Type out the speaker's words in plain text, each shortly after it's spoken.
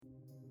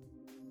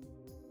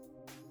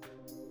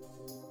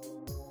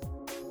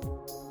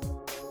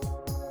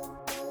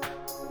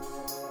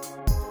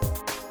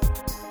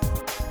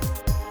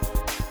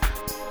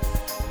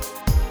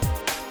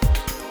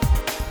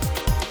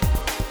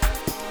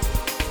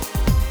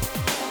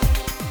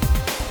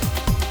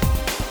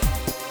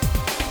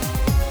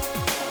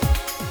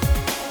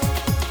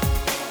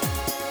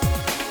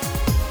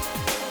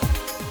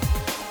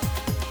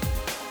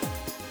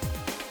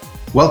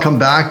Welcome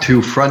back to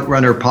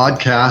Frontrunner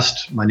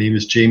Podcast. My name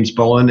is James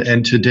Bowen,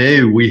 and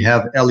today we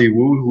have Ellie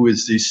Wu, who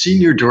is the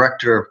Senior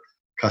Director of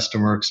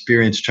Customer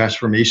Experience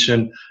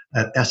Transformation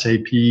at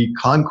SAP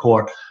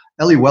Concur.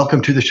 Ellie,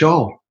 welcome to the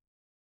show.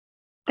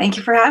 Thank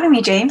you for having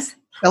me, James.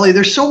 Ellie,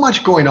 there's so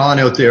much going on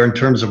out there in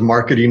terms of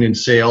marketing and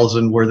sales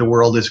and where the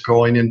world is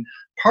going, and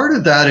part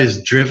of that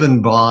is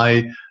driven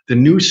by the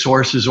new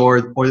sources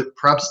or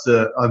perhaps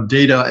of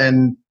data,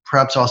 and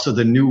perhaps also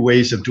the new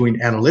ways of doing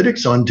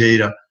analytics on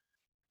data.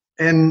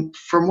 And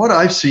from what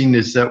I've seen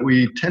is that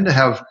we tend to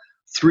have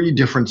three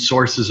different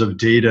sources of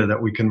data that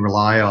we can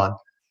rely on.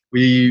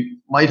 We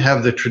might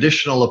have the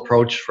traditional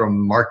approach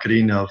from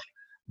marketing of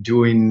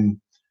doing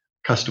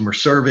customer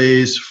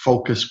surveys,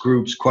 focus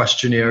groups,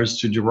 questionnaires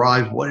to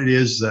derive what it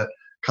is that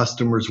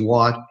customers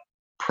want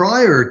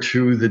prior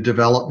to the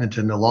development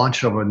and the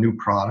launch of a new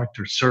product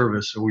or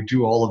service. So we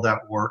do all of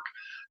that work,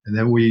 and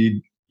then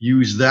we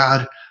use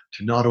that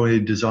to not only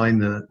design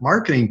the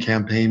marketing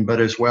campaign, but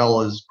as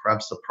well as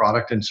perhaps the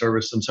product and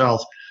service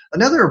themselves.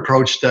 Another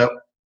approach that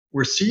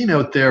we're seeing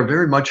out there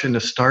very much in the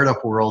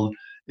startup world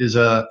is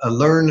a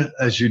learn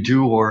as you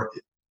do, or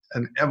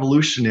an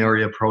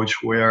evolutionary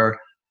approach where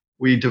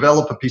we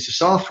develop a piece of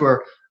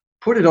software,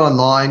 put it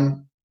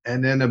online,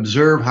 and then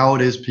observe how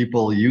it is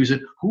people use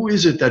it. Who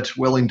is it that's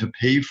willing to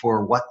pay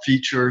for what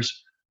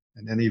features,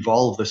 and then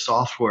evolve the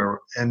software.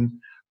 And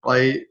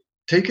by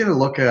taking a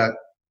look at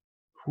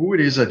who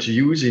it is that's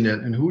using it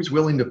and who's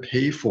willing to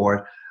pay for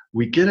it,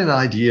 we get an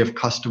idea of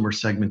customer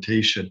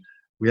segmentation.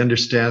 We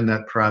understand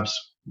that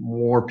perhaps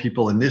more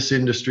people in this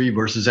industry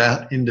versus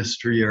that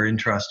industry are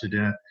interested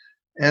in it.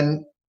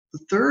 And the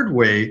third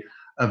way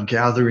of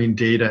gathering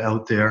data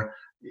out there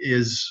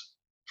is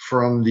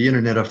from the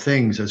Internet of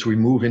Things. As we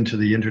move into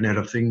the Internet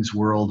of Things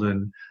world,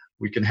 and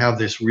we can have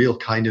this real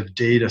kind of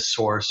data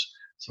source,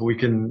 so we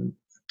can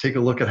take a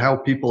look at how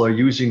people are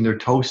using their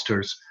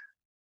toasters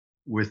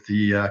with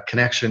the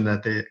connection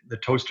that the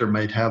toaster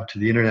might have to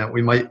the internet.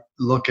 We might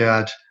look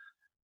at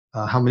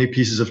how many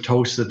pieces of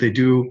toast that they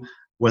do,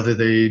 whether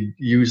they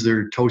use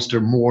their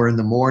toaster more in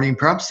the morning.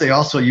 Perhaps they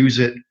also use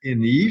it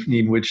in the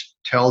evening, which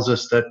tells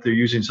us that they're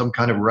using some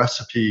kind of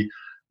recipe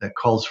that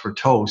calls for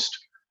toast.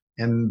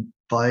 And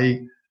by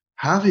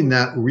having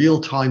that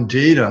real-time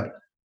data,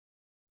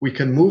 we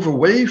can move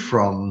away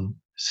from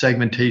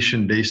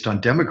segmentation based on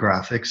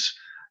demographics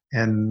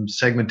and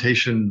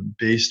segmentation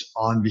based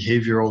on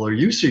behavioral or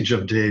usage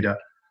of data.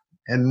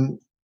 And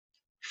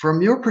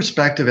from your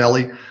perspective,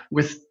 Ellie,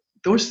 with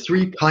those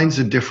three kinds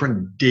of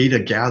different data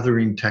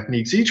gathering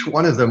techniques, each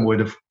one of them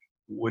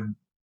would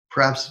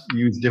perhaps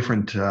use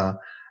different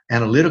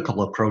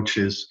analytical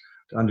approaches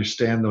to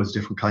understand those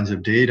different kinds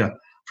of data.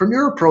 From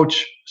your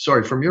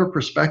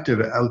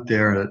perspective out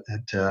there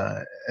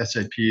at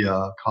SAP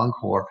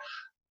Concur,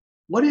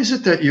 what is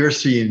it that you're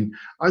seeing?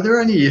 Are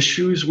there any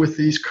issues with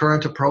these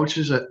current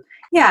approaches?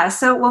 Yeah,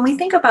 so when we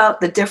think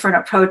about the different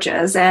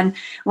approaches, and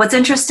what's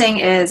interesting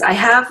is I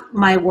have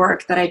my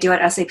work that I do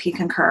at SAP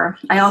Concur.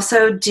 I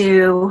also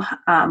do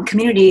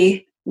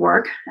community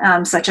work,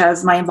 such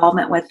as my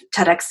involvement with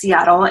TEDx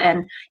Seattle,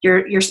 and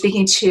you're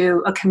speaking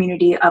to a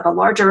community of a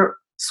larger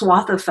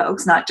swath of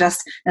folks, not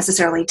just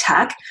necessarily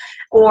tech,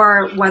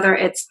 or whether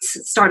it's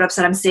startups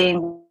that I'm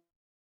seeing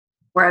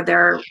where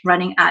they're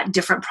running at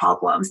different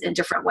problems in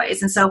different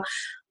ways. And so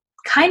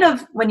kind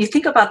of when you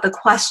think about the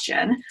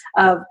question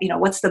of,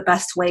 what's the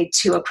best way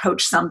to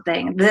approach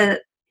something,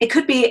 it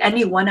could be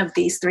any one of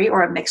these three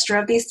or a mixture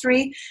of these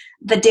three.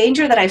 The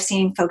danger that I've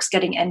seen folks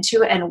getting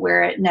into and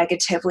where it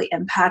negatively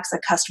impacts a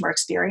customer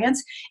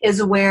experience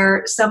is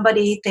where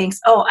somebody thinks,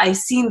 oh, I've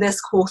seen this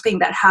cool thing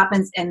that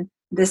happens in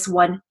this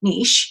one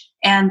niche,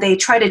 and they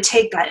try to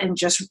take that and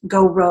just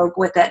go rogue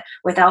with it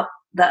without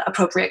the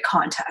appropriate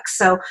context.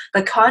 So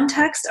the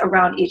context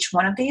around each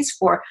one of these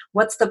for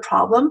what's the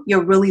problem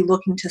you're really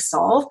looking to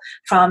solve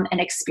from an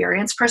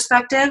experience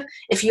perspective,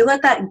 if you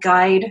let that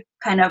guide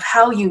kind of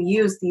how you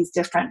use these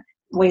different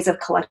ways of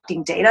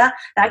collecting data,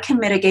 that can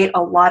mitigate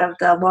a lot of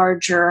the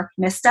larger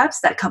missteps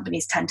that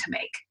companies tend to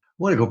make. I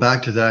want to go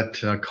back to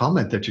that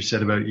comment that you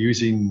said about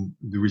using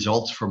the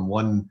results from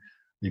one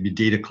maybe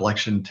data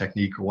collection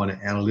technique or one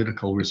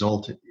analytical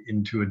result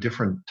into a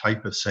different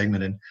type of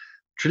segment. And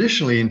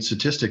traditionally in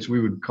statistics, we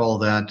would call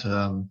that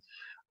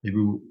maybe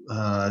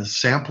a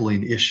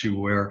sampling issue,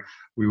 where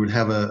we would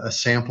have a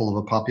sample of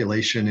a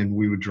population and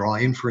we would draw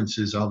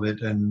inferences of it.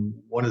 And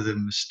one of the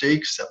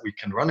mistakes that we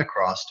can run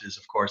across is,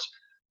 of course,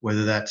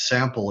 whether that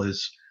sample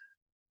is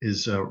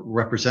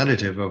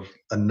representative of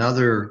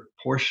another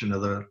portion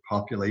of the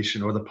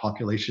population or the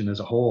population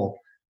as a whole.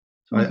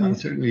 So I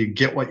certainly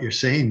get what you're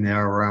saying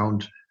there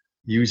around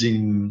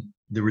using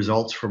the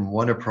results from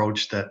one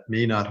approach that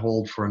may not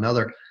hold for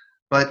another.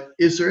 But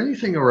is there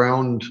anything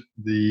around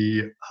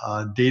the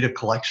data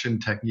collection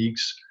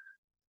techniques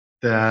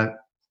that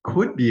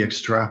could be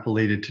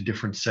extrapolated to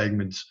different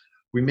segments?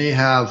 We may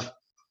have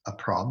a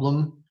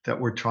problem that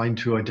we're trying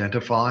to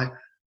identify.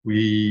 We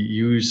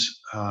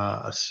use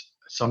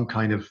some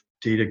kind of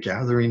data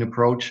gathering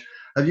approach.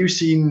 Have you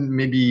seen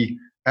maybe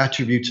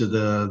attributes of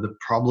the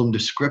problem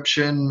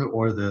description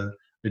or the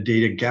the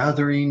data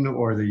gathering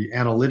or the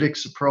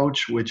analytics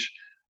approach, which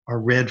are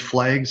red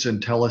flags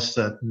and tell us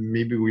that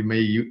maybe we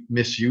may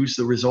misuse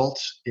the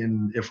results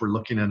in if we're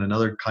looking at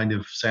another kind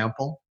of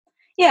sample?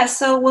 Yeah,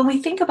 so when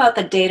we think about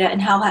the data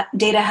and how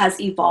data has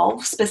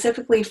evolved,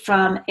 specifically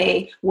from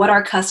a what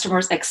our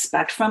customers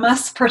expect from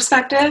us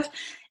perspective,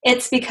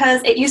 it's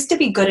because it used to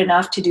be good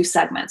enough to do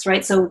segments,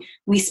 right? So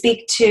we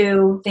speak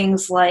to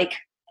things like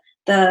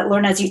the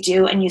Learn As You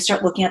Do, and you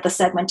start looking at the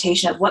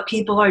segmentation of what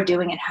people are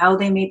doing and how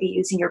they may be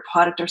using your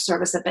product or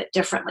service a bit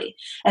differently.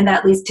 And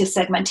that leads to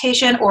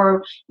segmentation,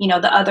 or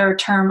the other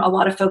term a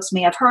lot of folks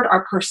may have heard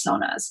are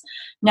personas.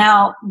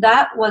 Now,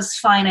 that was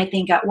fine, I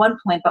think, at one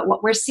point, but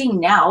what we're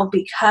seeing now,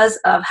 because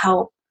of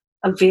how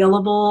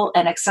available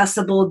and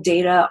accessible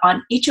data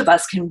on each of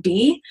us can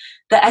be,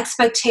 the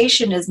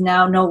expectation is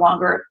now no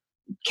longer,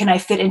 can I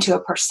fit into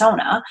a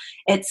persona?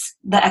 It's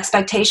the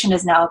expectation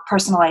is now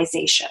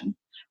personalization,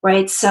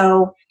 right?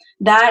 So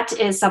that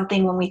is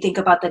something when we think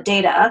about the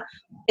data,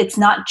 it's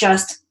not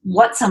just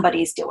what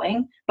somebody's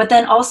doing, but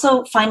then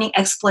also finding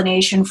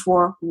explanation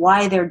for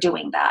why they're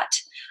doing that.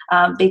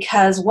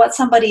 Because what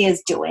somebody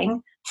is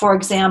doing, for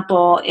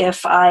example,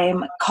 if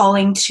I'm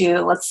calling to,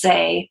 let's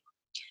say,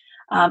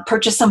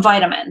 purchase some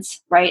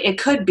vitamins, right? It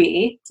could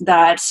be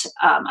that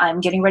I'm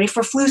getting ready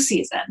for flu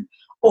season.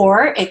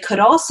 Or it could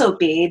also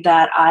be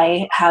that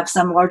I have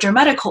some larger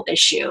medical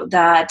issue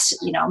that,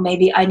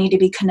 maybe I need to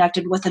be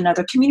connected with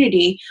another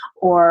community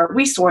or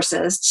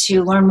resources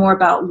to learn more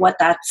about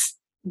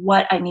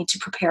what I need to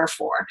prepare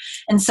for.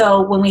 And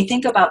so when we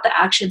think about the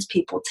actions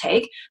people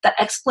take, the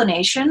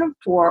explanation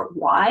for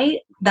why,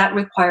 that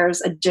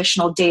requires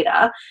additional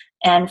data,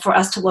 and for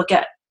us to look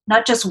at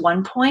not just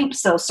one point.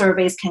 So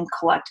surveys can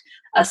collect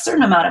a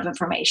certain amount of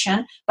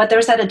information, but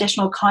there's that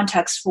additional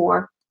context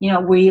for,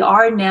 we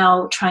are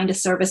now trying to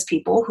service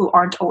people who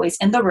aren't always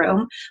in the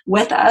room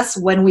with us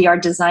when we are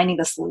designing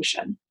the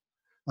solution.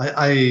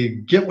 I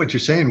get what you're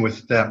saying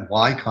with that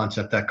why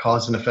concept, that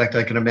cause and effect.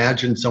 I can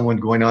imagine someone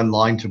going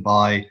online to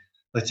buy,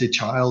 let's say,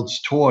 child's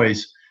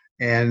toys,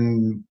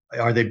 and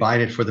are they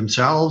buying it for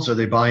themselves? Are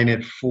they buying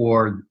it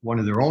for one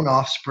of their own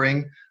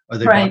offspring? Are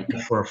they Right.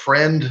 buying it for a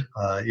friend?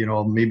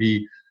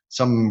 Maybe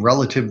some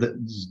relative that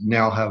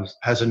now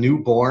has a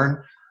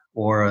newborn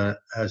or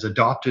has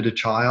adopted a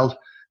child,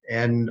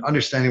 and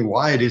understanding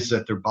why it is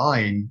that they're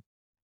buying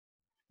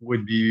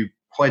would be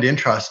quite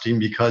interesting,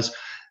 because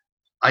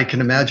I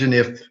can imagine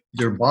if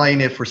they're buying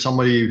it for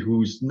somebody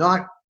who's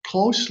not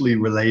closely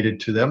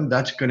related to them,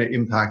 that's going to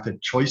impact the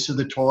choice of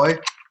the toy,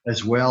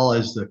 as well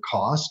as the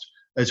cost,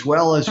 as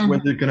well as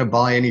whether they're going to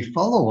buy any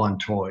follow-on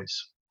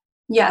toys.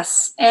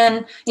 Yes.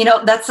 And,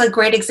 that's a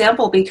great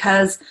example,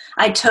 because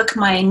I took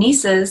my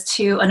nieces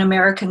to an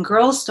American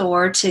Girl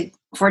store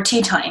for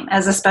tea time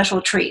as a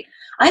special treat.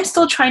 I'm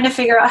still trying to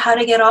figure out how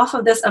to get off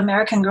of this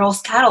American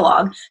Girls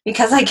catalog,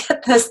 because I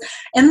get this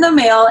in the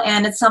mail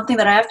and it's something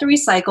that I have to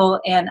recycle,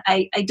 and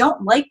I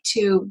don't like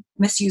to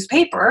misuse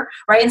paper,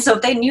 right? And so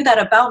if they knew that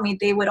about me,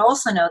 they would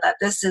also know that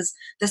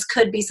this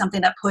could be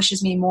something that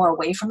pushes me more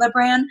away from the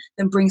brand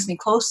than brings me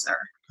closer.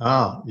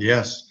 Ah,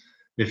 yes.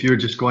 If you're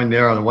just going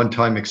there on a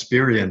one-time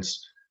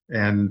experience,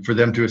 and for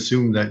them to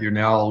assume that you're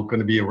now going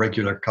to be a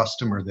regular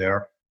customer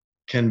there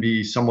can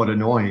be somewhat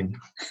annoying.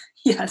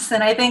 Yes,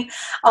 and I think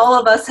all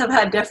of us have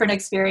had different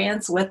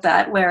experience with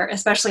that, where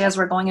especially as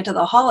we're going into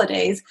the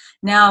holidays,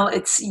 now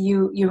it's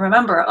you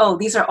remember, oh,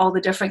 these are all the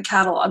different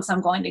catalogs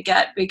I'm going to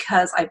get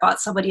because I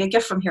bought somebody a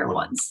gift from here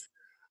once.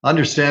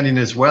 Understanding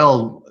as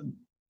well,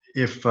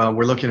 if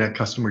we're looking at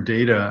customer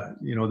data,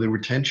 the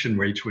retention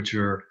rates, which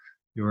you're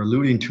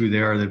alluding to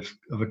there,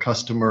 of a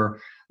customer,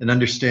 and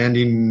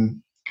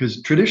understanding,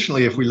 because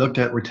traditionally, if we looked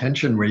at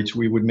retention rates,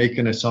 we would make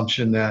an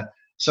assumption that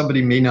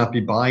somebody may not be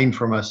buying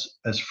from us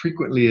as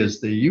frequently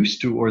as they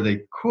used to or they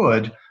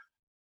could,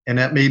 and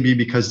that may be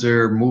because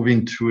they're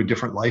moving to a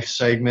different life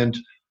segment,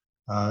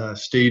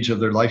 stage of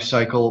their life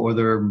cycle, or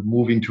they're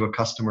moving to a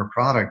customer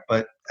product.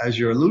 But as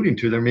you're alluding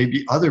to, there may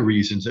be other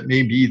reasons. It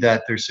may be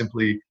that they're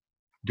simply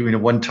doing a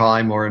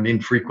one-time or an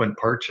infrequent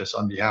purchase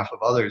on behalf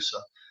of others.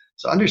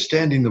 So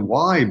understanding the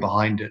why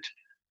behind it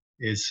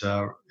is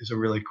a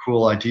really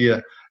cool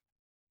idea.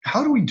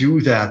 How do we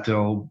do that,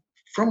 though?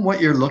 From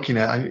what you're looking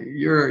at,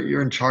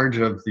 you're in charge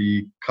of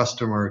the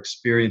customer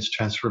experience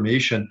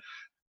transformation.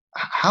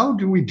 How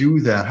do we do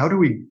that? How do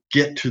we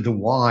get to the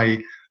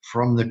why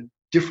from the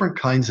different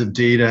kinds of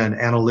data and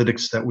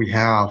analytics that we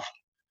have?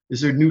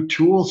 Is there new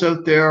tools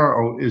out there,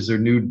 or is there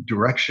new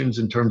directions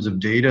in terms of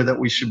data that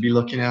we should be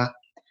looking at?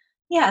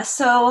 Yeah,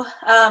 so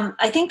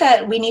I think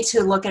that we need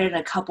to look at it in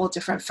a couple of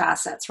different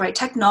facets, right?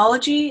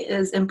 Technology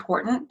is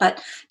important,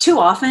 but too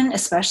often,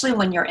 especially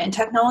when you're in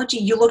technology,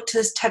 you look to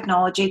this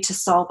technology to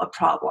solve a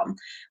problem.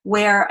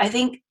 Where I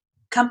think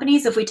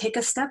companies, if we take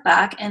a step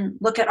back and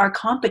look at our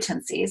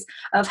competencies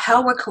of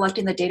how we're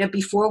collecting the data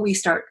before we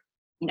start,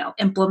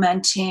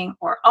 implementing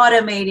or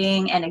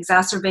automating and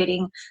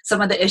exacerbating some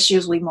of the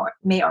issues we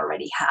may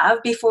already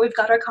have before we've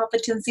got our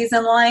competencies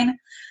in line.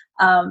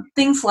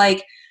 Things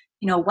like,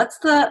 what's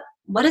the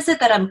what is it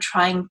that I'm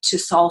trying to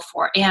solve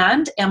for?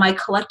 And am I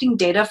collecting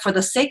data for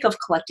the sake of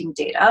collecting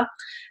data?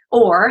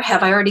 Or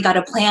have I already got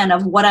a plan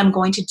of what I'm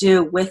going to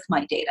do with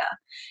my data?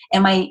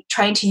 Am I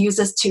trying to use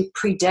this to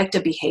predict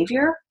a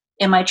behavior?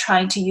 Am I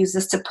trying to use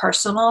this to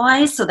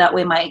personalize so that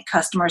way my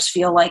customers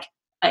feel like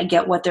I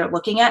get what they're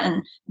looking at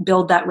and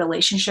build that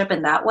relationship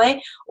in that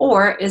way?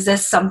 Or is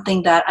this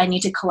something that I need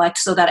to collect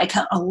so that I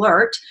can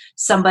alert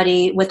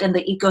somebody within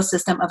the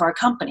ecosystem of our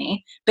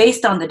company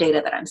based on the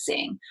data that I'm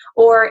seeing?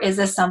 Or is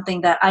this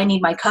something that I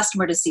need my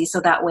customer to see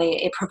so that way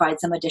it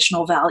provides them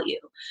additional value?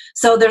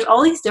 So there's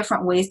all these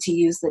different ways to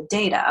use the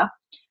data.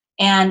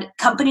 And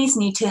companies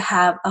need to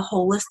have a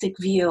holistic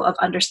view of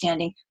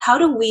understanding how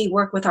do we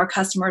work with our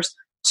customers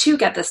to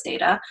get this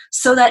data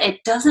so that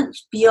it doesn't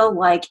feel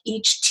like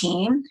each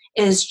team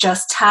is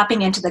just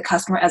tapping into the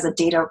customer as a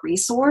data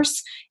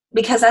resource,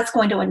 because that's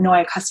going to annoy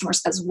our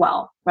customers as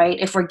well, right?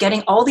 If we're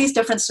getting all these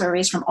different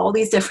surveys from all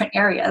these different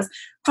areas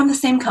from the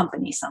same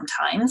company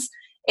sometimes,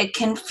 it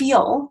can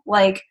feel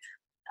like,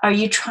 are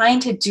you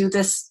trying to do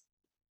this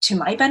to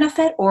my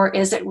benefit, or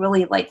is it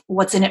really like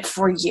what's in it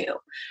for you?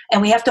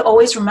 And we have to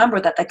always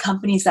remember that the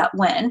companies that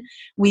win,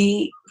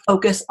 we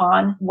focus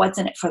on what's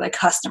in it for the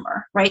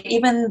customer, right?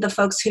 Even the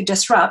folks who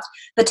disrupt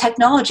the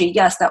technology,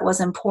 yes, that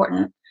was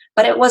important,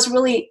 but it was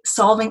really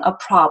solving a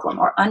problem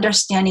or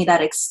understanding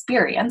that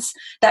experience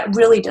that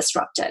really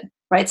disrupted,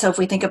 right? So if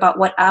we think about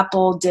what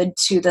Apple did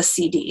to the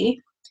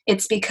CD,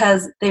 it's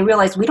because they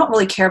realized we don't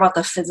really care about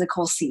the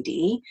physical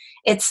CD.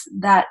 It's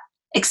that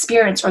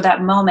experience or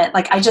that moment.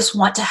 Like, I just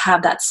want to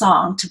have that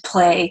song to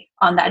play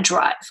on that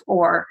drive,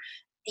 or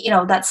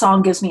that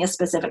song gives me a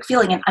specific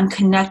feeling and I'm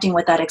connecting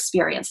with that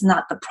experience,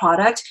 not the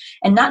product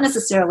and not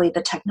necessarily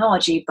the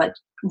technology, but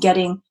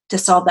getting to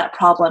solve that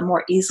problem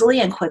more easily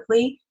and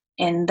quickly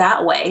in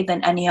that way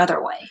than any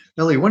other way.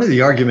 Ellie, one of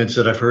the arguments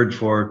that I've heard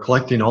for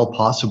collecting all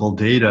possible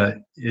data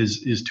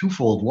is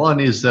twofold. One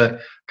is that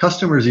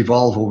customers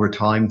evolve over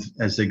time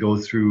as they go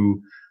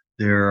through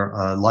their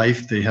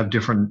life. They have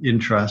different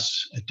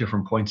interests at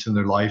different points in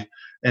their life.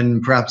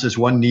 And perhaps as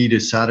one need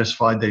is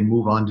satisfied, they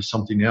move on to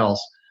something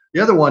else. The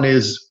other one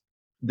is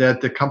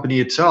that the company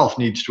itself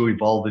needs to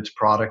evolve its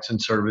products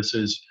and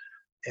services.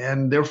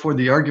 And therefore,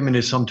 the argument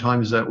is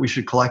sometimes that we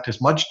should collect as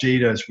much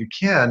data as we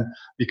can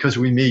because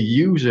we may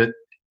use it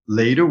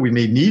later, we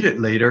may need it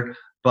later.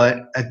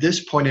 But at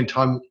this point in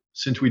time,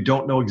 since we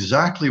don't know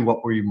exactly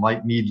what we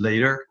might need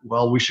later,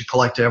 well, we should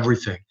collect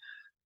everything.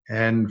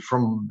 And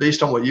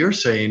based on what you're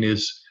saying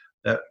is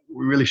that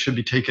we really should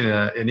be taking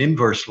an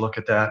inverse look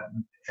at that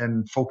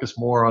and focus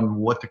more on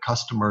what the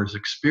customer's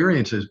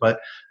experience is.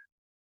 But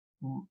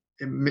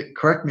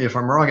correct me if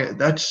I'm wrong,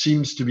 that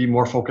seems to be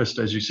more focused,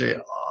 as you say,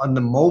 on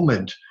the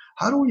moment.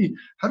 How do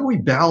we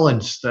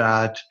balance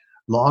that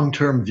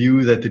long-term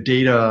view that the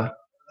data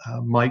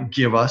might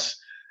give us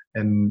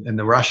and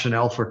the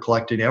rationale for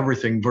collecting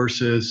everything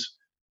versus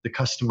the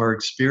customer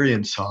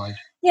experience side?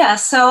 Yeah,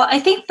 so I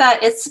think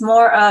that it's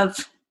more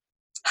of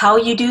how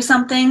you do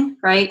something,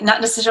 right? Not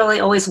necessarily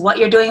always what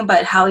you're doing,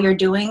 but how you're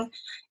doing.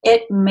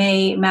 It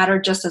may matter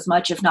just as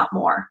much, if not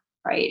more,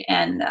 right?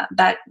 And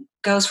that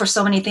goes for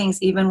so many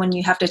things, even when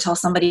you have to tell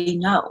somebody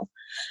no.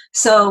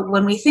 So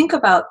when we think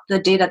about the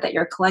data that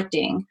you're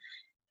collecting,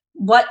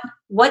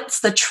 what's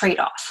the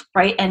trade-off,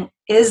 right? And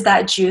is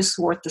that juice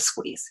worth the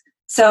squeeze?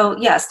 So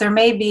yes, there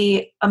may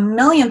be a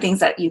million things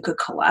that you could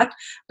collect,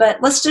 but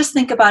let's just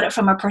think about it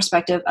from a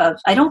perspective of,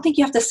 I don't think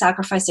you have to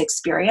sacrifice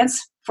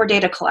experience for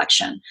data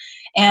collection.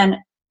 And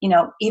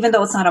even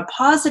though it's not a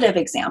positive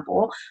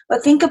example,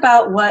 but think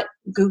about what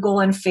Google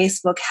and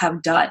Facebook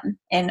have done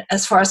and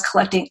as far as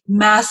collecting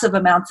massive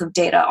amounts of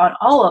data on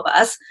all of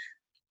us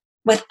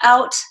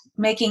without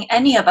making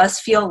any of us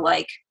feel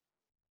like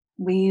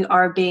we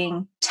are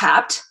being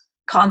tapped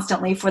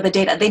constantly for the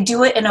data. They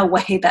do it in a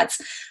way that's,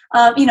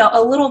 a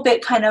little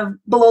bit kind of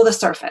below the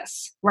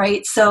surface,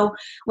 right? So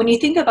when you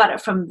think about it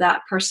from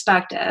that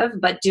perspective,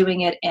 but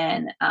doing it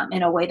in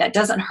a way that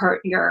doesn't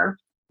hurt your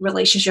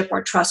relationship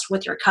or trust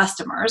with your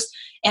customers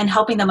and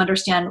helping them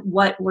understand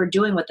what we're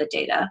doing with the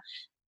data,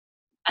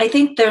 I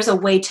think there's a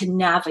way to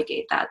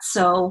navigate that.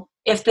 So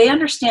if they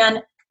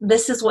understand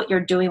this is what you're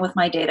doing with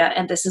my data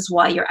and this is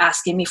why you're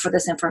asking me for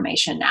this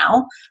information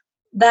now,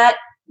 that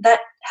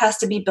has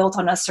to be built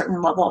on a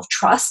certain level of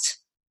trust,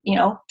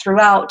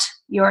 throughout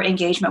your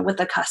engagement with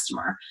the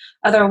customer.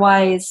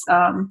 Otherwise,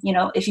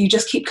 if you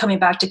just keep coming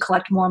back to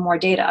collect more and more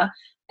data,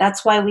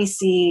 that's why we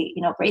see,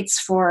 rates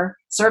for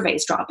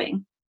surveys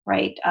dropping,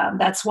 right?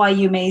 That's why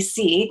you may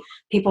see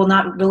people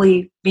not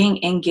really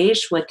being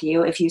engaged with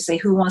you if you say,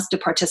 who wants to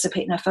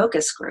participate in a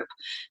focus group?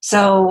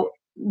 So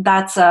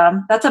that's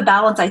a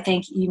balance I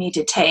think you need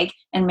to take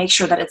and make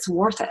sure that it's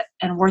worth it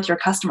and worth your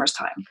customer's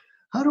time.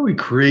 How do we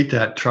create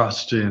that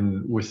trust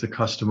with the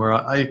customer?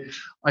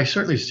 I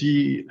certainly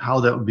see how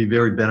that would be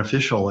very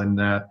beneficial in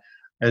that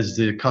as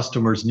the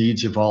customer's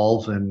needs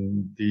evolve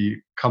and the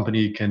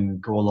company can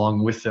go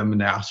along with them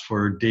and ask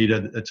for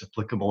data that's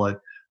applicable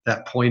at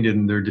that point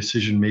in their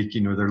decision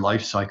making or their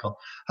life cycle.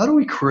 How do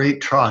we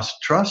create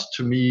trust? Trust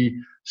to me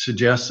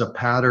suggests a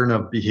pattern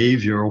of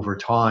behavior over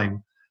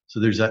time So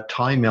there's that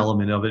time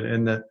element of it,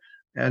 and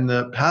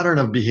the pattern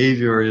of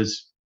behavior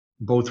is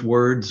both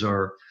words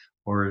or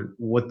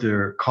what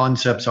their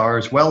concepts are,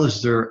 as well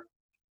as their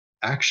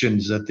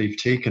actions that they've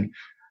taken.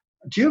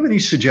 Do you have any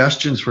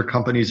suggestions for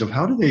companies of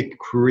how do they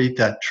create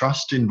that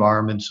trust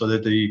environment so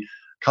that the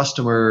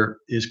customer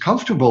is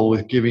comfortable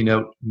with giving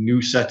out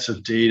new sets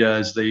of data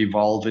as they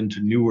evolve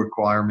into new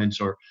requirements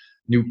or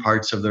new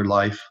parts of their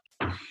life?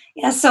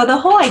 Yeah, so the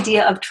whole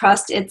idea of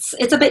trust, it's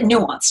a bit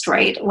nuanced,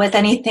 right? With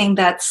anything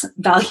that's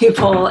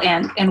valuable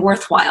and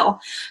worthwhile.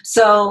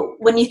 So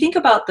when you think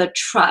about the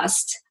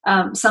trust,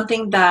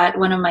 something that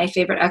one of my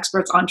favorite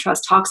experts on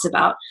trust talks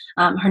about,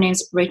 her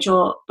name's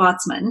Rachel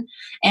Botsman.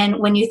 And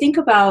when you think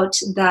about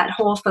that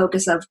whole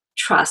focus of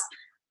trust,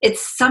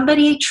 it's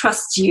somebody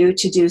trusts you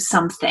to do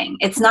something.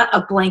 It's not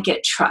a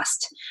blanket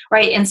trust,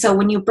 right? And so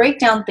when you break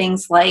down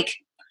things like,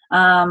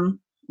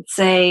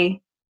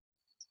 say,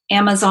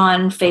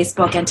 Amazon,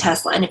 Facebook, and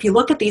Tesla. And if you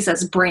look at these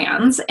as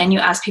brands and you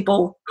ask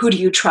people, who do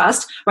you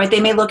trust, right? They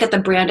may look at the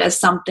brand as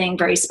something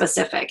very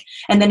specific.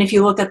 And then if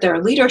you look at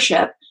their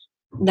leadership,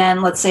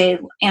 then let's say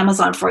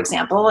Amazon, for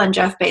example, and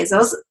Jeff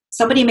Bezos,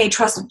 somebody may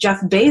trust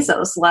Jeff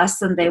Bezos less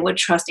than they would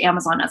trust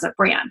Amazon as a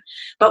brand.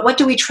 But what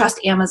do we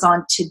trust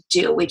Amazon to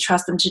do? We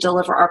trust them to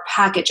deliver our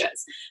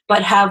packages.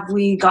 But have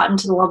we gotten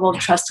to the level of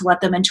trust to let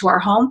them into our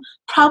home?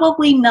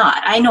 Probably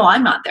not. I know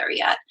I'm not there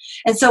yet.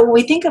 And so when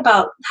we think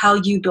about how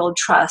you build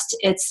trust,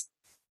 it's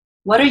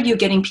what are you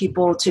getting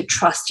people to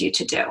trust you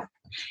to do?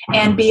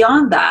 And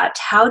beyond that,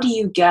 how do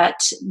you get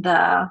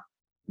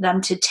them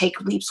to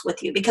take leaps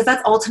with you? Because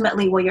that's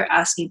ultimately what you're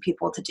asking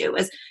people to do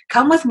is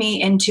come with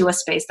me into a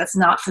space that's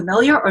not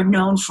familiar or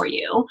known for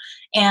you,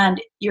 and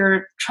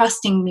you're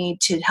trusting me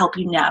to help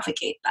you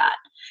navigate that.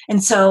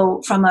 And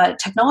so from a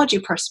technology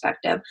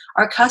perspective,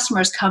 our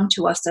customers come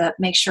to us to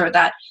make sure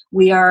that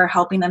we are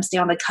helping them stay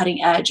on the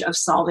cutting edge of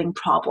solving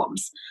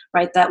problems,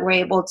 right? That we're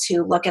able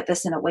to look at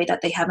this in a way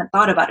that they haven't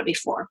thought about it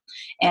before.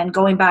 And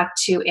going back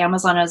to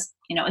Amazon as,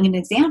 an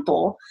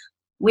example,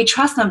 we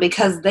trust them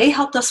because they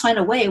helped us find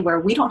a way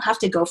where we don't have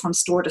to go from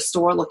store to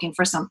store looking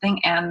for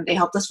something, and they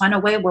helped us find a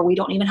way where we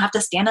don't even have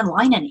to stand in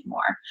line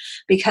anymore,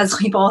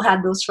 because we've all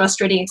had those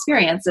frustrating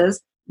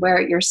experiences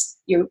where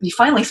you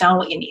finally found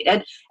what you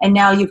needed, and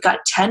now you've got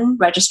 10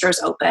 registers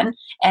open,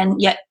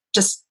 and yet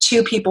just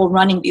 2 people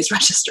running these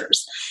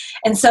registers.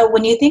 And so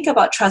when you think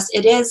about trust,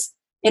 it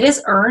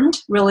is earned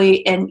really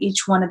in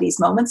each one of these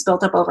moments,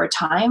 built up over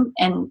time,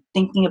 and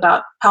thinking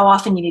about how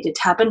often you need to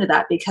tap into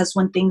that, because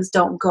when things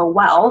don't go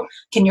well,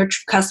 can your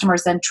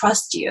customers then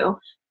trust you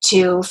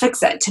to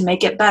fix it, to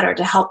make it better,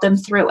 to help them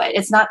through it?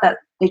 It's not that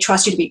they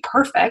trust you to be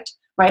perfect,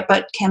 right?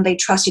 But can they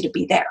trust you to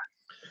be there?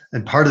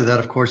 And part of that,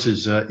 of course,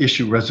 is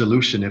issue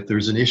resolution. If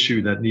there's an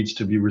issue that needs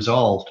to be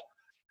resolved,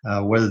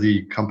 whether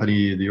the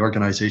company, the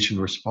organization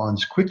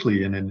responds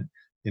quickly and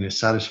in a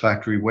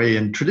satisfactory way.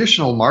 In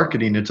traditional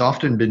marketing, it's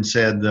often been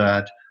said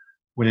that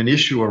when an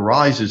issue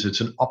arises, it's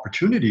an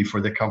opportunity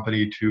for the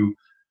company to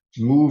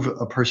move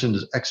a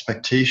person's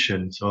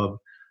expectation. So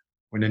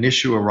when an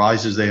issue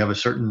arises, they have a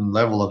certain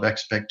level of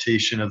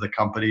expectation of the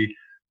company.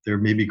 They're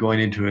maybe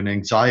going into an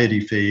anxiety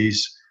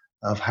phase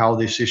of how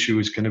this issue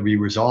is going to be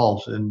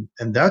resolved. And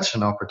that's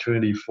an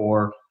opportunity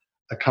for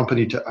a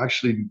company to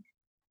actually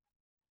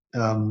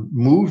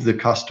move the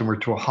customer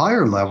to a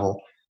higher level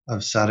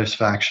of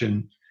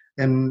satisfaction.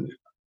 And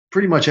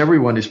pretty much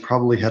everyone has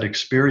probably had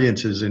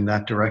experiences in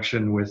that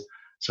direction with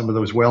some of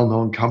those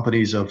well-known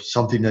companies of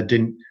something that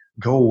didn't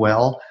go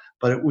well,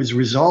 but it was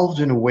resolved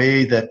in a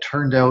way that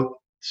turned out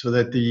so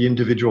that the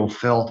individual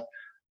felt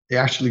they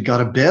actually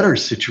got a better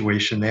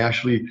situation. They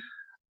actually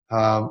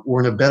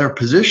were in a better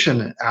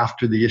position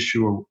after the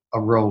issue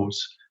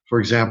arose. For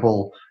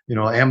example,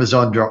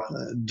 Amazon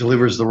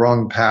delivers the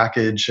wrong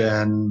package,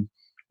 and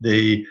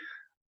they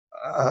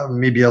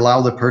maybe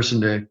allow the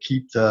person to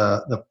keep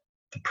the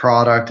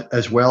product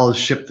as well as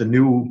ship the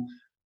new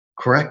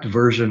correct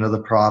version of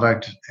the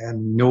product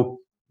and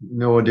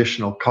no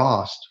additional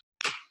cost.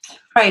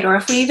 Right. Or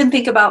if we even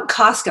think about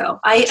Costco,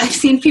 I've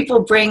seen people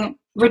bring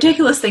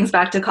ridiculous things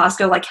back to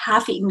Costco, like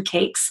half-eaten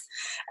cakes,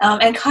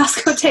 and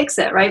Costco takes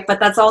it, right? But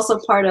that's also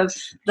part of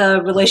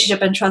the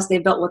relationship and trust they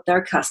built with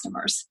their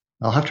customers.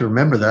 I'll have to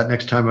remember that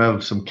next time I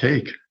have some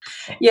cake.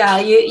 Yeah,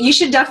 you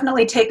should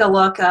definitely take a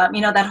look.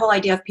 That whole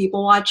idea of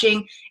people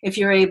watching, if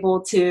you're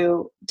able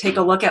to take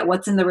a look at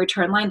what's in the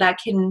return line, that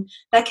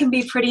can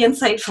be pretty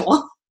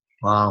insightful.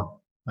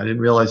 Wow, I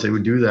didn't realize they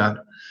would do that.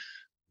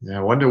 Yeah,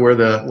 I wonder where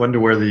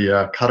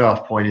the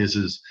cutoff point is.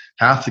 Is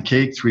half the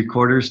cake,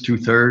 3/4,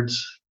 2/3?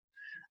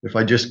 If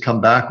I just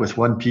come back with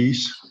one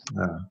piece,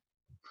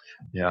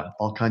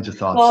 all kinds of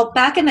thoughts. Well,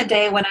 back in the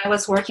day when I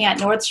was working at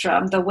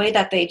Nordstrom, the way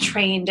that they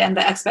trained and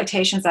the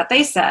expectations that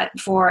they set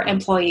for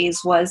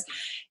employees was,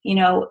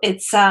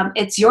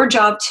 it's your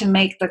job to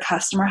make the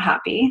customer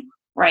happy,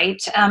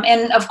 right?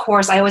 And of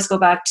course, I always go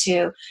back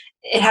to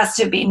it has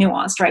to be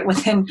nuanced, right?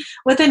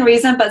 Within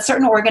reason, but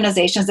certain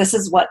organizations, this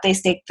is what they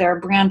stake their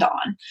brand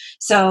on.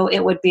 So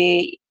it would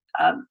be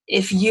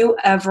if you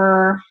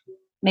ever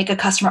make a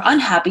customer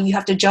unhappy, you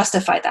have to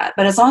justify that.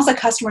 But as long as the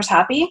customer's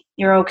happy,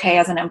 you're okay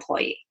as an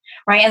employee,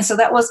 right? And so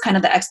that was kind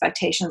of the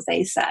expectations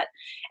they set.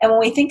 And when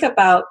we think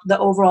about the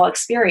overall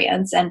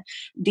experience and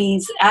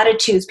these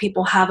attitudes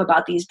people have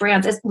about these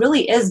brands, it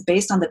really is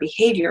based on the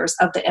behaviors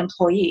of the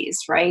employees,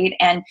 right?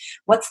 And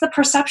what's the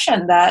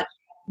perception that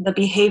the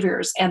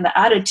behaviors and the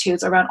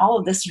attitudes around all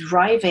of this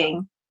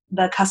driving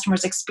the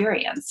customer's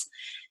experience?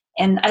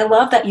 And I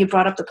love that you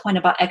brought up the point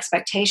about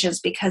expectations,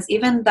 because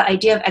even the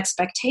idea of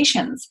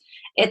expectations,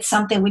 it's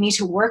something we need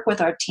to work with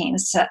our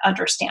teams to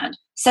understand.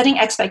 Setting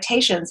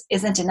expectations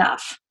isn't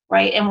enough,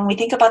 right? And when we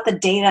think about the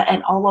data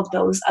and all of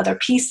those other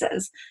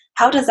pieces,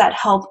 how does that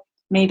help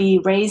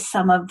maybe raise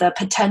some of the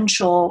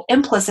potential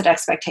implicit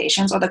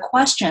expectations or the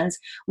questions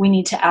we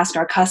need to ask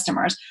our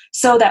customers,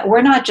 so that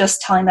we're not just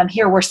telling them,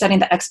 here, we're setting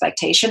the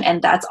expectation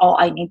and that's all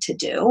I need to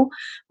do,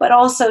 but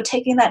also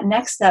taking that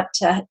next step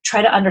to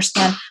try to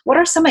understand what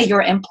are some of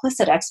your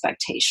implicit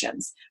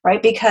expectations,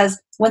 right? Because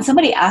when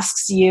somebody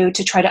asks you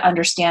to try to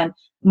understand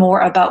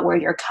more about where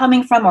you're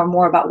coming from or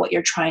more about what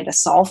you're trying to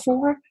solve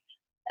for,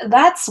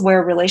 that's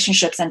where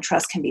relationships and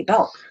trust can be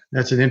built.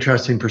 That's an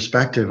interesting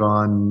perspective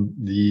on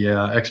the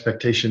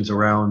expectations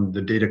around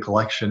the data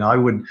collection. I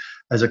would,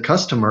 as a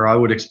customer, I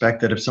would expect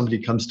that if somebody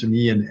comes to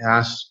me and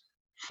asks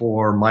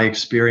for my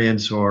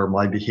experience or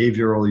my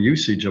behavioral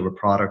usage of a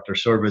product or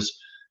service,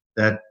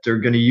 that they're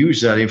going to use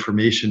that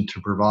information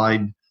to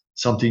provide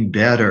something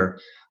better,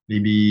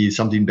 maybe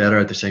something better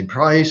at the same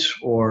price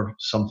or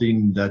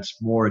something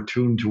that's more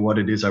attuned to what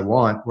it is I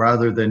want,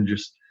 rather than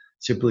just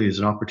simply as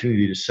an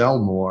opportunity to sell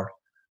more.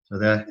 So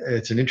that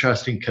it's an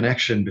interesting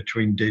connection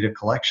between data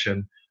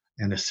collection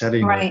and a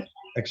setting Right. of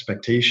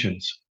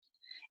expectations.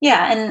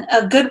 Yeah, and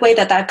a good way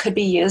that that could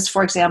be used,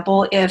 for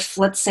example, if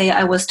let's say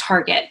I was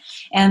Target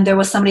and there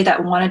was somebody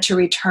that wanted to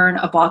return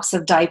a box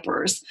of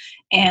diapers,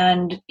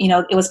 and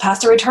it was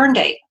past a return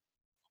date.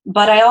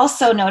 But I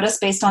also noticed,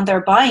 based on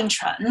their buying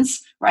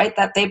trends, right,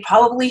 that they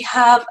probably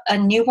have a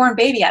newborn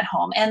baby at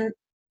home and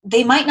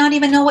they might not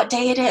even know what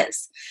day it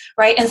is,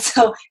 right? And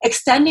so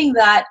extending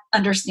that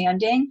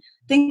understanding,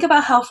 think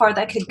about how far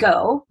that could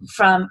go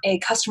from a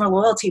customer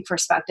loyalty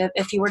perspective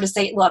if you were to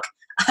say, look,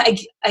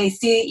 I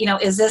see,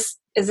 is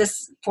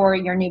this for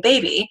your new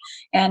baby?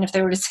 And if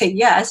they were to say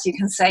yes, you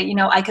can say,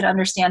 I could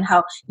understand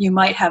how you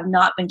might have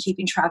not been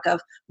keeping track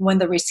of when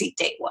the receipt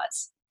date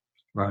was.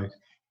 Right.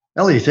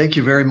 Ellie, thank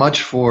you very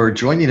much for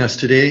joining us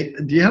today.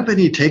 Do you have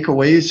any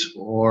takeaways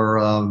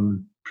or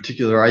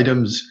particular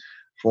items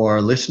for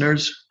our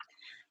listeners?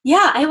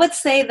 Yeah, I would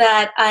say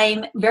that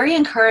I'm very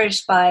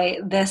encouraged by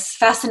this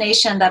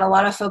fascination that a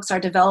lot of folks are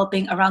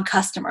developing around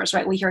customers,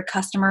 right? We hear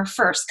customer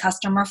first,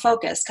 customer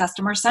focused,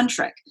 customer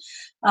centric.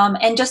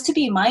 And just to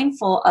be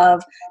mindful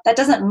of, that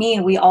doesn't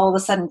mean we all of a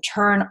sudden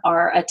turn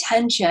our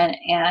attention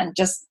and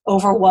just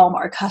overwhelm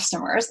our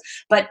customers,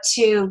 but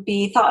to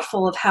be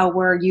thoughtful of how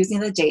we're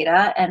using the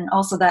data, and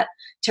also that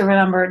to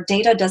remember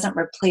data doesn't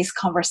replace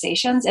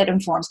conversations, it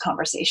informs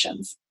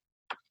conversations.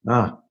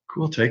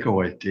 Cool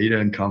takeaway, data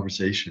and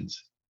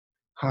conversations.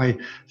 Hi,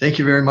 thank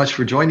you very much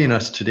for joining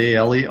us today,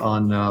 Ellie,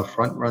 on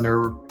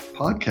Frontrunner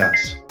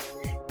Podcast.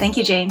 Thank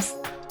you, James.